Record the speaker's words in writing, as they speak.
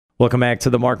Welcome back to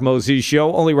the Mark Moses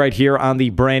Show, only right here on the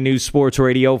brand new Sports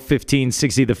Radio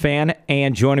 1560 The Fan.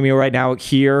 And joining me right now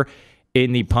here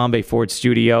in the Palm Bay Ford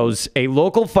Studios, a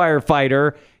local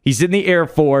firefighter. He's in the Air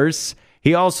Force.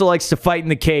 He also likes to fight in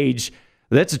the cage.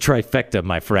 That's a trifecta,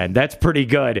 my friend. That's pretty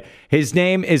good. His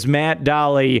name is Matt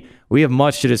Dawley. We have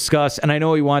much to discuss, and I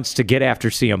know he wants to get after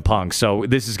CM Punk, so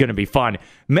this is going to be fun.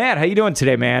 Matt, how you doing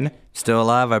today, man? Still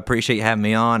alive. I appreciate you having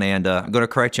me on, and I'm going to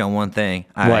correct you on one thing.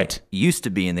 What? I used to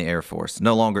be in the Air Force,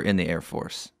 no longer in the Air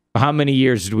Force. How many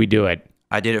years did we do it?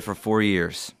 I did it for 4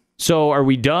 years. So are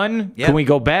we done? Yep. Can we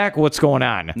go back? What's going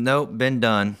on? Nope, been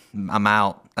done. I'm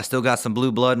out. I still got some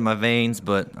blue blood in my veins,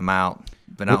 but I'm out.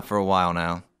 Been out for a while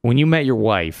now. When you met your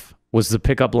wife, was the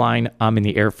pickup line, I'm in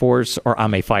the Air Force, or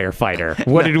I'm a firefighter?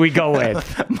 What did we go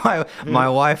with? My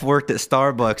wife worked at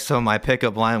Starbucks, so my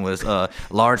pickup line was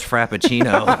large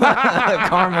frappuccino,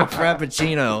 caramel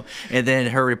frappuccino, and then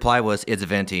her reply was, it's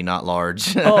venti, not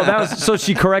large. Oh, that was so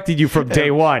she corrected you from day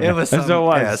one. It was something, so it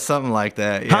was. Yeah, something like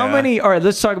that. Yeah. How many, all right,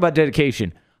 let's talk about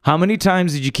dedication. How many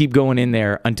times did you keep going in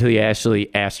there until you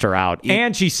actually asked her out?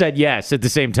 And she said yes at the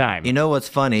same time. You know what's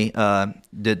funny? To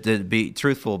be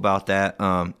truthful about that,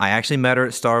 I actually met her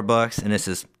at Starbucks, and this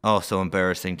is so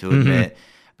embarrassing to admit.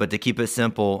 But to keep it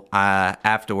simple,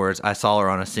 afterwards, I saw her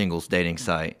on a singles dating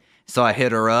site. So I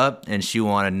hit her up, and she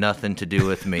wanted nothing to do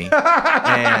with me.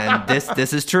 And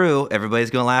this is true.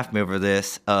 Everybody's going to laugh at me over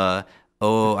this. I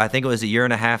think it was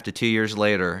 1.5 to 2 years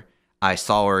later, I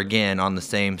saw her again on the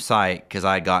same site because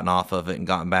I had gotten off of it and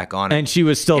gotten back on it. And she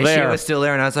was still there. She was still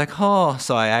there, and I was like, oh.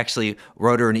 So I actually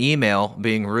wrote her an email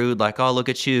being rude, like, oh, look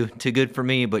at you. Too good for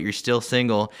me, but you're still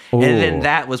single. Ooh. And then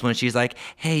that was when she's like,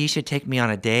 hey, you should take me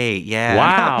on a date. Yeah.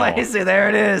 Wow. Like, so there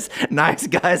it is. Nice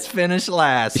guys finish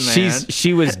last, man.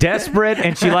 She was desperate,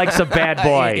 and she likes a bad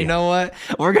boy. You know what?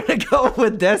 We're going to go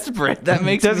with desperate. That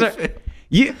makes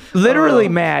me literally,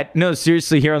 Matt, no,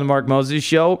 seriously, here on the Mark Moses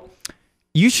Show,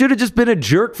 you should have just been a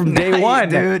jerk from day one.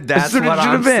 Dude, that's what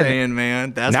I'm saying,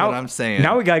 man. That's what I'm saying.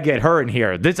 Now we got to get her in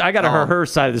here. I got to hear her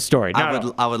side of the story.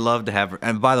 I would love to have her.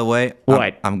 And by the way,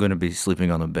 what? I'm going to be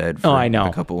sleeping on the bed for I know.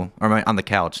 a couple, or on the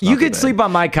couch. You can sleep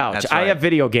on my couch. That's right. I have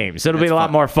video games. It'll be a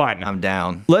lot more fun. I'm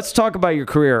down. Let's talk about your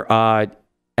career.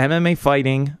 MMA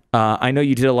fighting. I know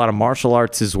you did a lot of martial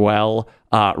arts as well.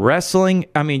 Wrestling.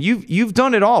 I mean, you've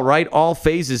done it all, right? All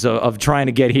phases of trying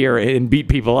to get here and beat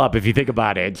people up, if you think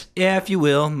about it. Yeah, if you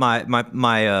will.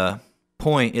 My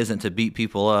point isn't to beat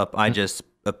people up. I just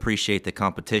appreciate the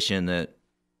competition that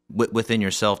within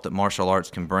yourself that martial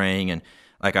arts can bring. And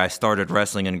like, I started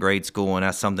wrestling in grade school, and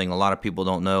that's something a lot of people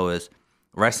don't know is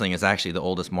wrestling is actually the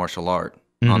oldest martial art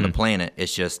on the planet.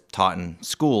 It's just taught in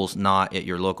schools, not at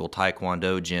your local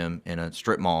taekwondo gym in a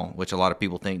strip mall, which a lot of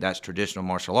people think that's traditional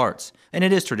martial arts. And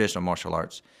it is traditional martial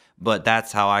arts, but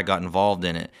that's how I got involved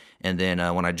in it. And then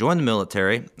when I joined the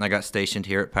military, I got stationed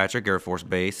here at Patrick Air Force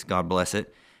Base, God bless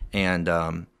it. And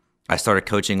I started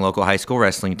coaching local high school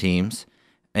wrestling teams.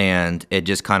 And it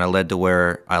just kind of led to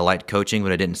where I liked coaching,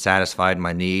 but it didn't satisfy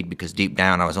my need because deep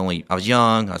down I was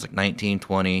young. I was like 19,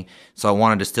 20. So I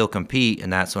wanted to still compete.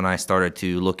 And that's when I started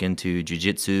to look into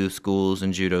jiu-jitsu schools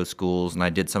and judo schools. And I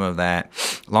did some of that.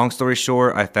 Long story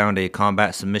short, I found a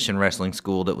combat submission wrestling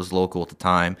school that was local at the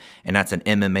time. And that's an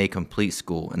MMA complete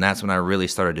school. And that's when I really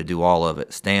started to do all of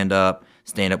it. Stand up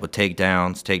with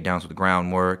takedowns with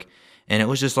groundwork. And it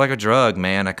was just like a drug,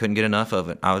 man. I couldn't get enough of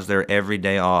it. I was there every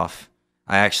day off.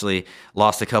 I actually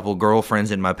lost a couple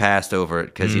girlfriends in my past over it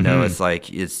because, you know,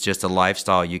 it's just a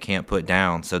lifestyle you can't put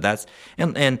down. So that's,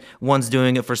 and one's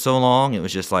doing it for so long, it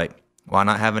was just like, why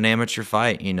not have an amateur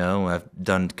fight? You know, I've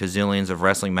done gazillions of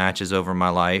wrestling matches over my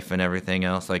life and everything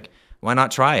else. Like, why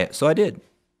not try it? So I did.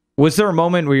 Was there a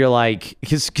moment where you're like,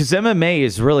 because MMA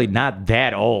is really not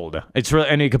that old. It's really,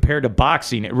 and compared to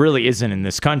boxing, it really isn't in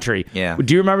this country. Yeah.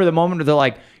 Do you remember the moment where they're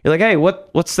like, you're like, hey,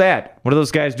 what's that? What are those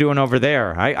guys doing over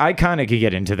there? I kind of could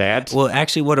get into that. Well,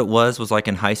 actually, what it was like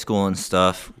in high school and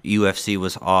stuff, UFC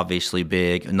was obviously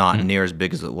big, not near as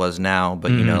big as it was now.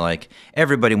 But, you know, like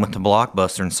everybody went to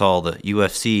Blockbuster and saw the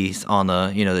UFCs on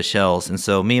the, you know, the shelves. And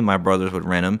so me and my brothers would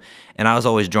rent them. And I was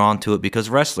always drawn to it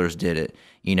because wrestlers did it.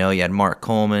 You know, you had Mark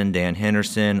Coleman, Dan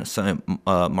Henderson,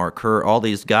 Mark Kerr, all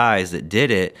these guys that did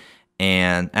it.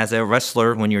 And as a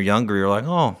wrestler, when you're younger, you're like,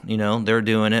 oh, you know, they're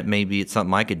doing it. Maybe it's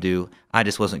something I could do. I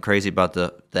just wasn't crazy about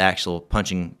the actual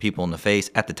punching people in the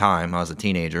face at the time. I was a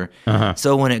teenager.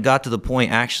 So when it got to the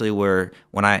point actually where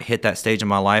when I hit that stage in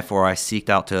my life where I seeked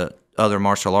out to other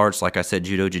martial arts, like I said,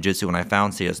 judo, jiu-jitsu, when I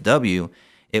found CSW,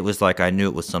 it was like I knew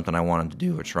it was something I wanted to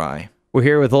do or try. We're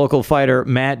here with local fighter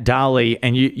Matt Dawley,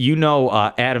 and you know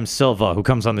Adam Silva, who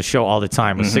comes on the show all the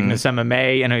time with Cygnus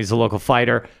MMA. I know he's a local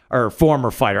fighter, or former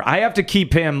fighter. I have to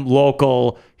keep him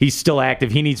local. He's still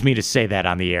active. He needs me to say that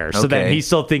on the air, so that he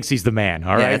still thinks he's the man.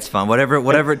 All right, it's fun.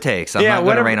 Whatever it takes. I'm not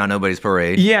going to rain on nobody's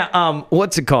parade. Yeah.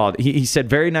 What's it called? He said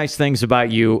very nice things about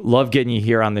you. Love getting you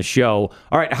here on the show.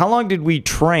 All right. How long did we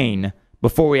train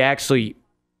before we actually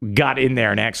got in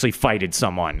there and actually fighted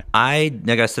someone?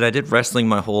 Like I said, I did wrestling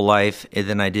my whole life, and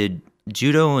then I did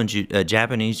judo and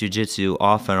Japanese jiu-jitsu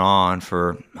off and on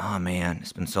for, oh man,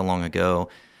 it's been so long ago,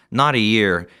 not a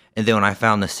year. And then when I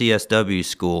found the CSW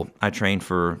school, I trained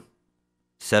for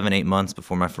 7-8 months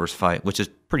before my first fight, which is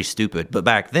pretty stupid. But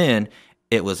back then,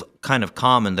 it was kind of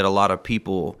common that a lot of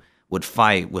people would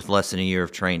fight with less than a year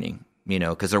of training,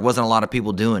 because there wasn't a lot of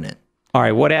people doing it. All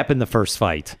right, what happened the first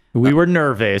fight? We were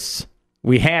nervous.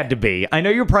 We had to be. I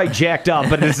know you're probably jacked up,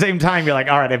 but at the same time, you're like,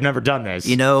 all right, I've never done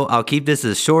this. I'll keep this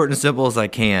as short and simple as I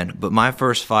can, but my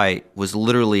first fight was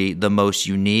literally the most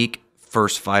unique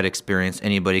first fight experience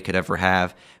anybody could ever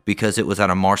have because it was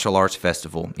at a martial arts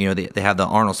festival. They have the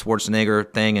Arnold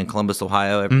Schwarzenegger thing in Columbus,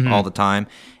 Ohio all the time.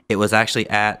 It was actually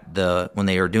when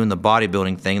they were doing the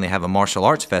bodybuilding thing, they have a martial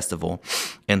arts festival.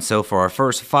 And so for our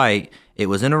first fight, it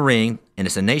was in a ring, and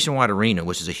it's a nationwide arena,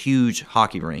 which is a huge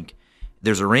hockey rink.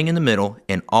 There's a ring in the middle,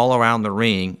 and all around the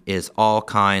ring is all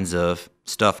kinds of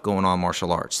stuff going on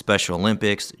martial arts, Special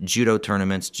Olympics, judo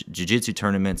tournaments, jiu-jitsu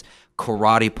tournaments,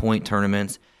 karate point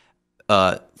tournaments,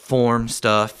 form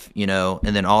stuff, and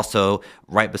then also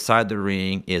right beside the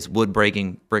ring is wood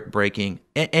breaking, brick breaking,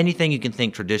 anything you can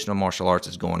think traditional martial arts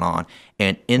is going on.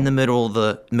 And in the middle of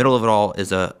it all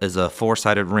is a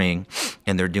four-sided ring,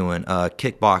 and they're doing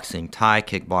kickboxing, Thai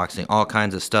kickboxing, all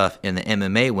kinds of stuff, and the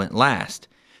MMA went last.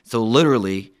 So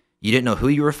literally, you didn't know who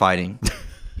you were fighting.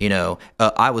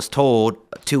 I was told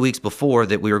 2 weeks before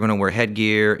that we were going to wear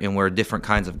headgear and wear different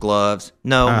kinds of gloves.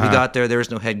 No, we got there was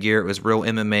no headgear. It was real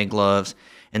MMA gloves.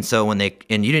 And so you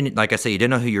didn't, like I said, you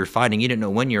didn't know who you were fighting. You didn't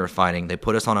know when you were fighting. They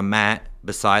put us on a mat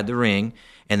beside the ring,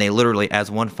 and they literally, as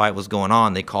one fight was going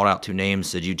on, they called out 2 names,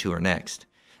 said you 2 are next.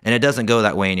 And it doesn't go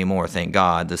that way anymore, thank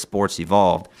God. The sport's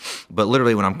evolved. But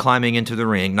literally, when I'm climbing into the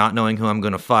ring, not knowing who I'm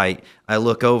going to fight, I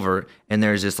look over, and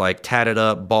there's this tatted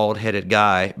up, bald-headed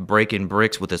guy breaking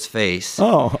bricks with his face.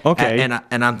 Oh, okay.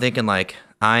 And I'm thinking,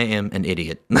 I am an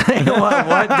idiot. What did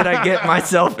I get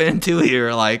myself into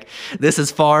here? This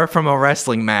is far from a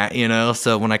wrestling mat,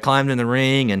 So when I climbed in the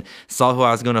ring and saw who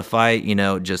I was going to fight,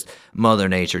 just Mother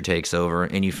Nature takes over,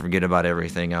 and you forget about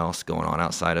everything else going on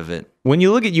outside of it. When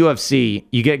you look at UFC,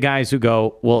 you get guys who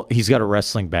go, well, he's got a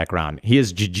wrestling background. He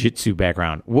has jiu-jitsu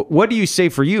background. What do you say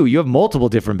for you? You have multiple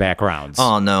different backgrounds.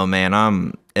 Oh, no, man.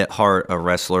 I'm at heart a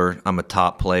wrestler. I'm a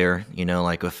top player.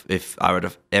 If I were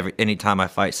to anytime I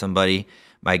fight somebody,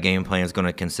 my game plan is going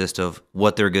to consist of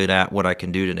what they're good at, what I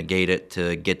can do to negate it,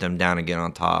 to get them down and get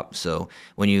on top. So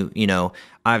when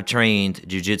I've trained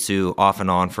jiu-jitsu off and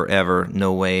on forever.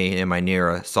 No way am I near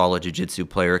a solid jiu-jitsu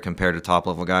player compared to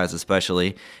top-level guys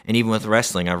especially. And even with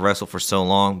wrestling, I've wrestled for so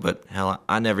long, but hell,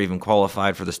 I never even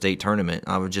qualified for the state tournament.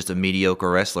 I was just a mediocre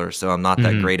wrestler, so I'm not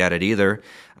that great at it either.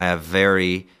 I have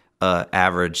very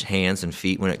average hands and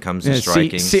feet when it comes to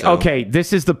striking. Okay,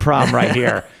 this is the problem right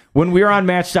here. When we were on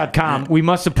Match.com, we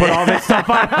must have put all this stuff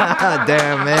on.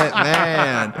 Damn it,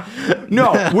 man.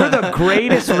 No, we're the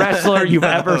greatest wrestler you've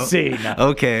ever seen.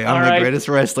 Okay, I'm the greatest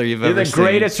wrestler you've ever seen. You're the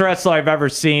greatest wrestler I've ever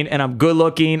seen, and I'm good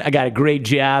looking. I got a great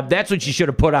jab. That's what you should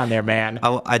have put on there, man.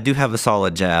 I do have a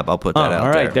solid jab. I'll put that out there. All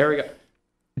right, there we go.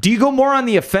 Do you go more on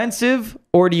the offensive,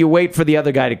 or do you wait for the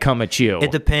other guy to come at you?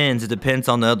 It depends. It depends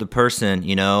on the other person.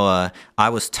 I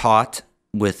was taught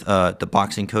with the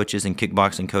boxing coaches and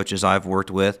kickboxing coaches I've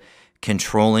worked with,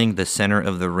 controlling the center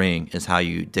of the ring is how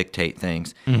you dictate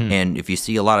things. And if you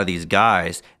see a lot of these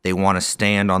guys, they want to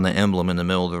stand on the emblem in the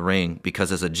middle of the ring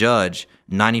because as a judge,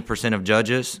 90% of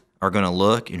judges are going to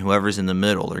look, and whoever's in the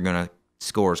middle, they're going to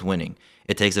score as winning.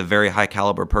 It takes a very high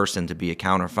caliber person to be a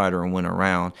counter fighter and win a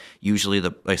round. Usually,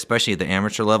 especially at the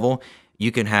amateur level,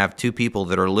 you can have 2 people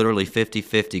that are literally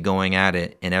 50-50 going at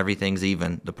it, and everything's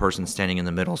even. The person standing in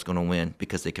the middle is going to win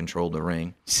because they control the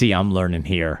ring. See, I'm learning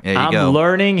here. There you I'm go.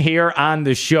 learning here on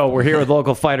the show. We're here with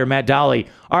local fighter Matt Dawley.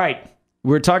 All right,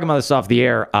 we were talking about this off the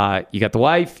air. You got the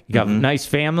wife, you got a nice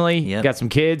family, you got some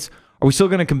kids. Are we still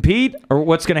going to compete, or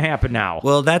what's going to happen now?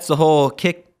 Well, that's the whole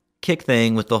kick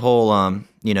thing with the whole,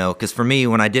 because for me,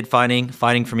 when I did fighting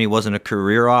for me wasn't a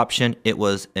career option. It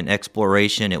was an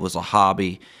exploration. It was a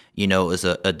hobby. You know, it was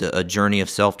a journey of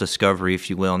self-discovery, if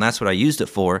you will, and that's what I used it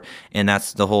for. And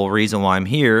that's the whole reason why I'm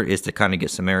here, is to kind of get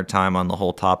some airtime on the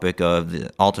whole topic of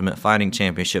the Ultimate Fighting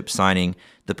Championship signing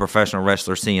the professional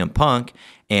wrestler CM Punk.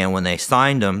 And when they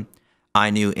signed him, I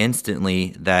knew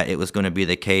instantly that it was going to be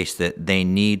the case that they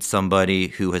need somebody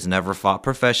who has never fought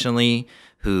professionally,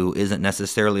 who isn't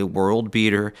necessarily a world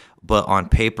beater, but on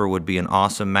paper would be an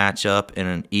awesome matchup and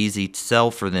an easy sell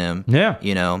for them. Yeah.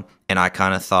 You know, and I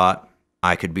kind of thought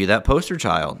I could be that poster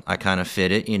child. I kind of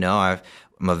fit it. You know,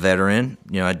 I'm a veteran.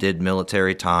 You know, I did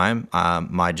military time.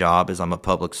 My job is I'm a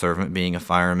public servant, being a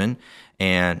fireman,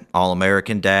 and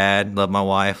all-American dad, love my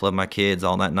wife, love my kids,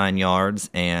 all that 9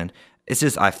 yards. And it's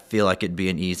just, I feel like it'd be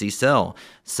an easy sell.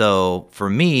 So for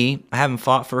me, I haven't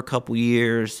fought for a couple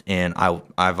years, and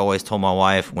I've always told my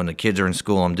wife when the kids are in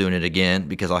school, I'm doing it again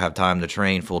because I'll have time to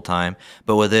train full time.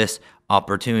 But with this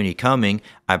opportunity coming,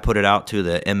 I put it out to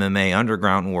the MMA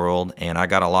underground world, and I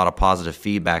got a lot of positive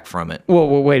feedback from it. Well,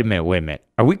 wait a minute.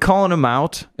 Are we calling him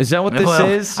out? Is that what this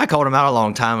is? I called him out a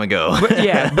long time ago.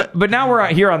 but now we're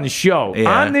out here on the show.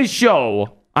 Yeah. On this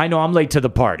show, I know I'm late to the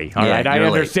party. All right, I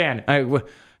understand.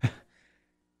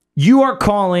 You are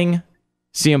calling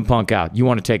CM Punk out. You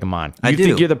want to take him on. You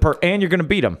think you're and you're going to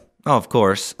beat him. Oh, of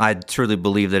course. I truly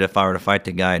believe that if I were to fight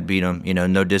the guy, I'd beat him. You know,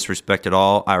 no disrespect at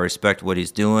all. I respect what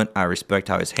he's doing. I respect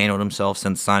how he's handled himself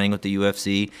since signing with the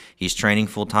UFC. He's training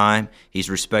full time. He's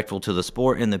respectful to the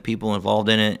sport and the people involved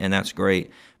in it, and that's great.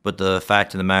 But the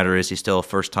fact of the matter is he's still a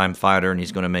first-time fighter, and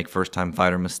he's going to make first-time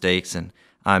fighter mistakes, and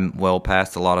I'm well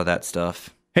past a lot of that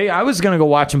stuff. Hey, I was going to go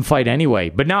watch him fight anyway,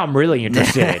 but now I'm really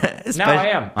interested. Now I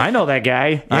am. I know that guy.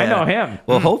 Yeah. I know him.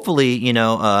 Well, hopefully, you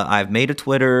know, I've made a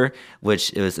Twitter,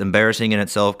 which is embarrassing in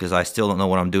itself because I still don't know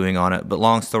what I'm doing on it. But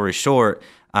long story short,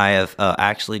 I have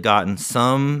actually gotten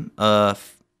some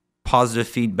positive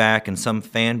feedback and some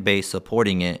fan base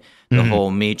supporting it. The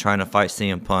whole me trying to fight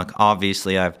CM Punk.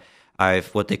 Obviously, I've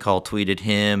what they call tweeted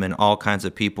him and all kinds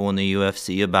of people in the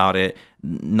UFC about it.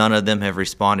 None of them have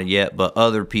responded yet, but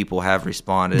other people have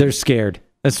responded. They're scared.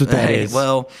 That's what that is.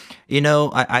 Well, you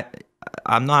know,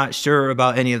 I'm not sure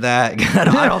about any of that.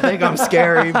 I don't think I'm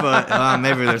scary, but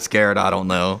maybe they're scared. I don't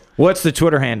know. What's the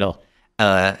Twitter handle?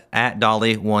 At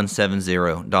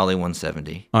Dawley170,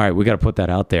 Dawley170. All right, we got to put that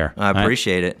out there. I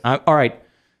appreciate it. All right.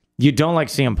 You don't like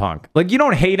CM Punk. Like, you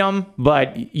don't hate him,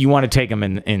 but you want to take him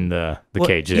in the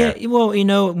cage there. Yeah, well, you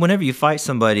know, whenever you fight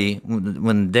somebody,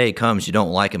 when the day comes, you don't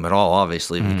like him at all,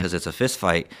 obviously, because it's a fist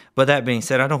fight. But that being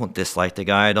said, I don't dislike the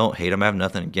guy. I don't hate him. I have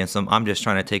nothing against him. I'm just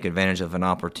trying to take advantage of an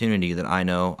opportunity that I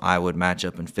know I would match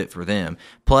up and fit for them.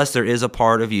 Plus, there is a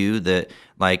part of you that,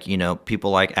 like, you know,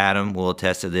 people like Adam will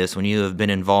attest to this. When you have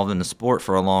been involved in the sport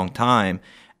for a long time,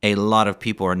 a lot of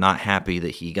people are not happy that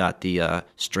he got the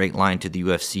straight line to the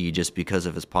UFC just because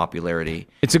of his popularity.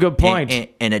 It's a good point.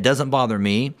 And it doesn't bother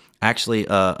me. Actually,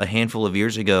 a handful of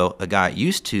years ago, a guy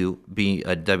used to be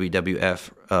a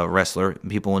WWF wrestler.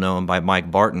 People know him by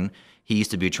Mike Barton. He used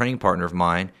to be a training partner of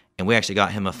mine, and we actually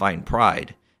got him a fight in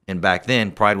Pride. And back then,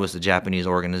 Pride was the Japanese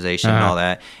organization and all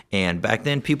that. And back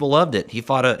then, people loved it.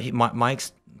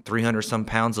 Mike's 300-some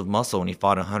pounds of muscle, and he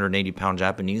fought a 180-pound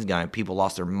Japanese guy, and people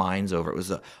lost their minds over it. It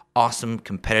was an awesome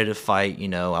competitive fight. You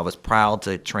know, I was proud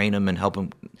to train him and help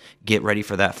him get ready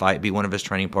for that fight, be one of his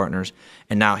training partners.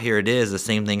 And now here it is, the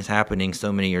same thing's happening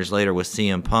so many years later with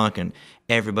CM Punk, and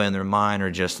everybody in their mind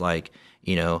are just like,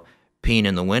 you know, peeing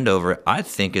in the wind over it. I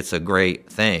think it's a great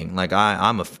thing. Like,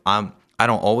 I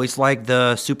don't always like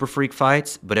the super freak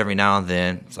fights, but every now and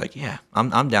then it's like, yeah,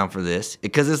 I'm down for this,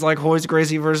 because it's like Royce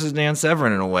Gracie versus Dan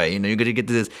Severn in a way. You know, you're going to get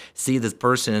to see this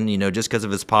person, you know, just because of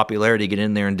his popularity, get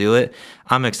in there and do it.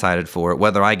 I'm excited for it,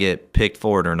 whether I get picked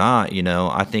for it or not. You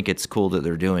know, I think it's cool that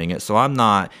they're doing it. So I'm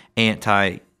not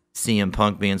anti CM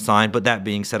Punk being signed, but that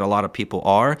being said, a lot of people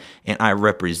are, and I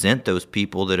represent those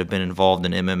people that have been involved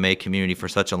in the MMA community for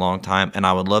such a long time, and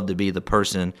I would love to be the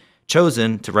person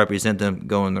chosen to represent them,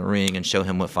 go in the ring, and show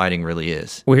him what fighting really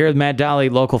is. We're here with Matt Dawley,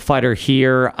 local fighter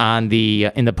here in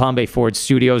the Palm Bay Ford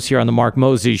studios here on the Mark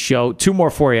Moses Show. Two more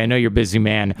for you. I know you're a busy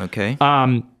man. Okay.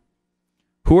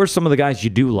 Who are some of the guys you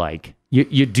do like?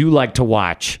 You do like to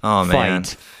watch fight? Man.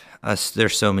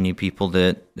 There's so many people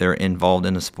that they're involved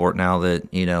in the sport now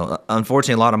that, you know,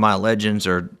 unfortunately, a lot of my legends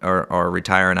are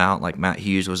retiring out. Like Matt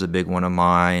Hughes was a big one of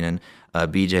mine, and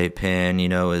BJ Penn, you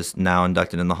know, is now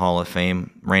inducted in the Hall of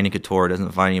Fame. Randy Couture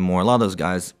doesn't fight anymore. A lot of those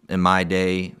guys in my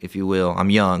day, if you will, I'm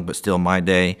young, but still my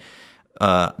day,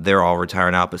 they're all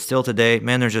retiring out. But still today,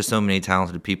 man, there's just so many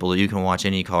talented people that you can watch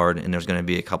any card, and there's going to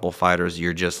be a couple fighters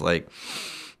you're just like,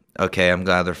 okay, I'm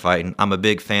glad they're fighting. I'm a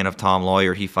big fan of Tom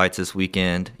Lawyer. He fights this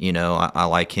weekend. You know, I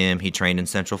like him. He trained in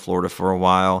Central Florida for a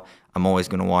while. I'm always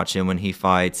going to watch him when he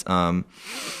fights. Conor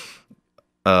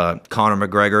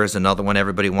McGregor is another one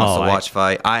everybody wants to watch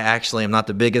fight. I actually am not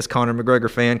the biggest Conor McGregor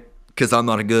fan because I'm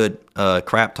not a good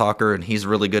crap talker, and he's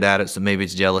really good at it, so maybe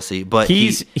it's jealousy. But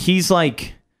he's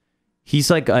like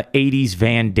a 80s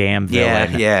Van Damme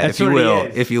villain. Yeah, if you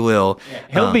will. Yeah.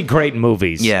 He'll be great in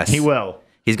movies. Yes. He will.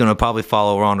 He's going to probably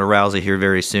follow Ronda Rousey here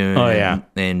very soon.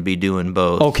 And be doing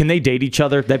both. Oh, can they date each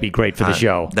other? That'd be great for the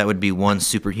show. That would be one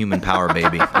superhuman power,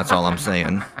 baby. That's all I'm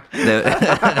saying.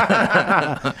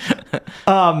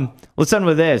 Let's end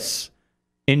with this.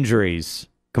 Injuries.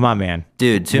 Come on, man.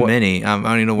 Dude, too many. I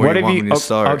don't even know where you want me to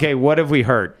start. Okay, what have we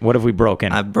hurt? What have we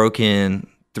broken? I've broken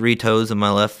 3 toes in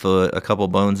my left foot, a couple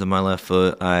bones in my left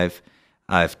foot. I've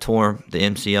torn the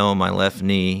MCL on my left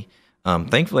knee.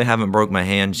 Thankfully, I haven't broke my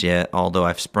hands yet, although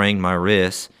I've sprained my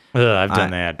wrists. I've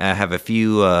done that. I have a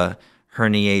few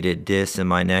herniated discs in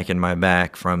my neck and my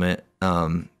back from it.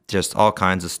 Just all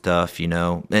kinds of stuff,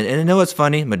 And I know it's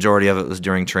funny. Majority of it was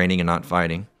during training and not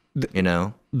fighting,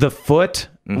 The foot?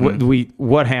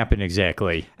 What happened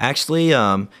exactly? Actually,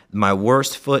 my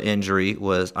worst foot injury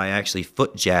was I actually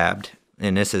foot jabbed.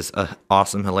 And this is an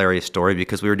awesome, hilarious story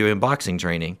because we were doing boxing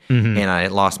training, and I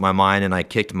lost my mind, and I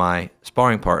kicked my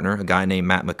sparring partner, a guy named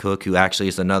Matt McCook, who actually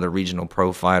is another regional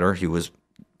pro fighter who was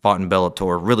fought in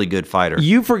Bellator, really good fighter.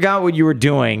 You forgot what you were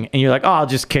doing, and you're like, "Oh, I'll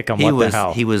just kick him." What the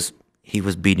hell? He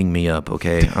was beating me up.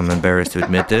 Okay, I'm embarrassed to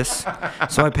admit this.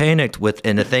 So I panicked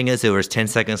and the thing is, there was 10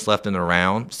 seconds left in the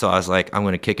round, so I was like, I'm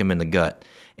going to kick him in the gut.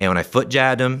 And when I foot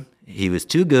jabbed him, he was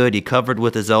too good. He covered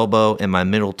with his elbow, and my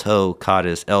middle toe caught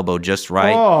his elbow just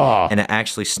right. And it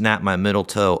actually snapped my middle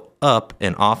toe up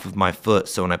and off of my foot.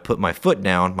 So when I put my foot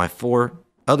down, my 4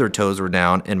 other toes were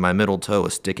down, and my middle toe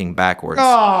was sticking backwards.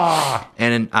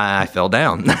 And I fell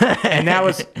down. And that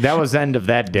was the end of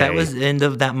that day. That was the end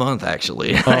of that month,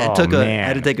 actually. I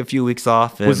had to take a few weeks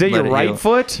off. Was it your right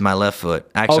foot? My left foot.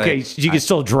 Actually, okay, so you can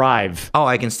still drive. Oh,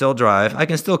 I can still drive. I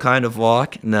can still kind of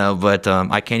walk. No, but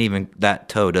I can't even. That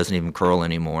toe doesn't even curl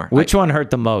anymore. Which one hurt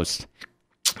the most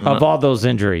of all those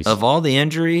injuries? Of all the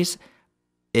injuries,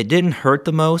 it didn't hurt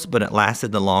the most, but it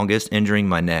lasted the longest, injuring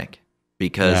my neck.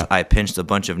 Because I pinched a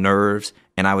bunch of nerves,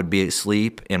 and I would be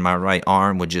asleep, and my right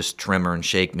arm would just tremor and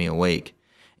shake me awake.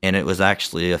 And it was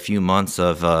actually a few months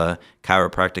of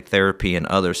chiropractic therapy and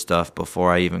other stuff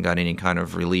before I even got any kind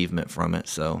of relievement from it.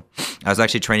 So I was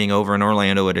actually training over in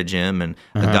Orlando at a gym, and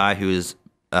a guy who is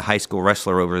a high school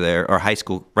wrestler over there, or high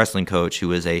school wrestling coach,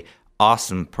 who is a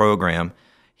awesome program.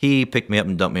 He picked me up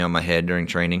and dumped me on my head during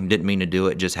training. Didn't mean to do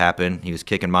it, just happened. He was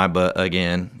kicking my butt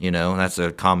again, that's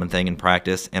a common thing in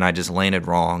practice. And I just landed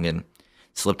wrong and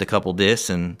slipped a couple discs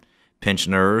and pinched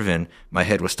nerve, and my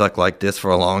head was stuck like this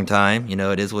for a long time.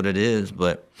 It is what it is.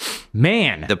 But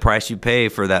man, the price you pay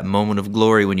for that moment of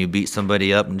glory when you beat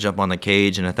somebody up and jump on the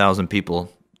cage and 1,000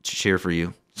 people cheer for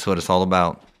you. That's what it's all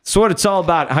about. So what it's all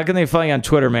about. How can they find you on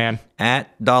Twitter, man?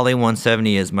 At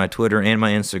Dawley170 is my Twitter and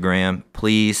my Instagram.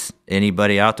 Please,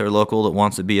 anybody out there local that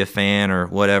wants to be a fan or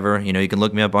whatever, you can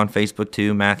look me up on Facebook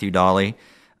too, Matthew Dawley,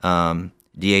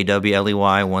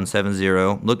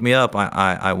 DAWLEY170. Look me up.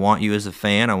 I want you as a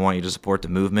fan. I want you to support the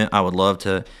movement. I would love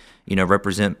to,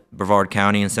 represent Brevard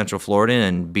County in Central Florida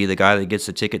and be the guy that gets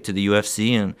a ticket to the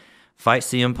UFC and fight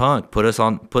CM Punk.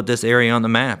 Put this area on the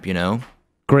map,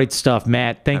 Great stuff,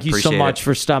 Matt. Thank you so much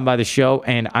for stopping by the show,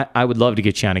 and I would love to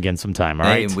get you on again sometime, all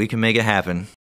right? We can make it happen.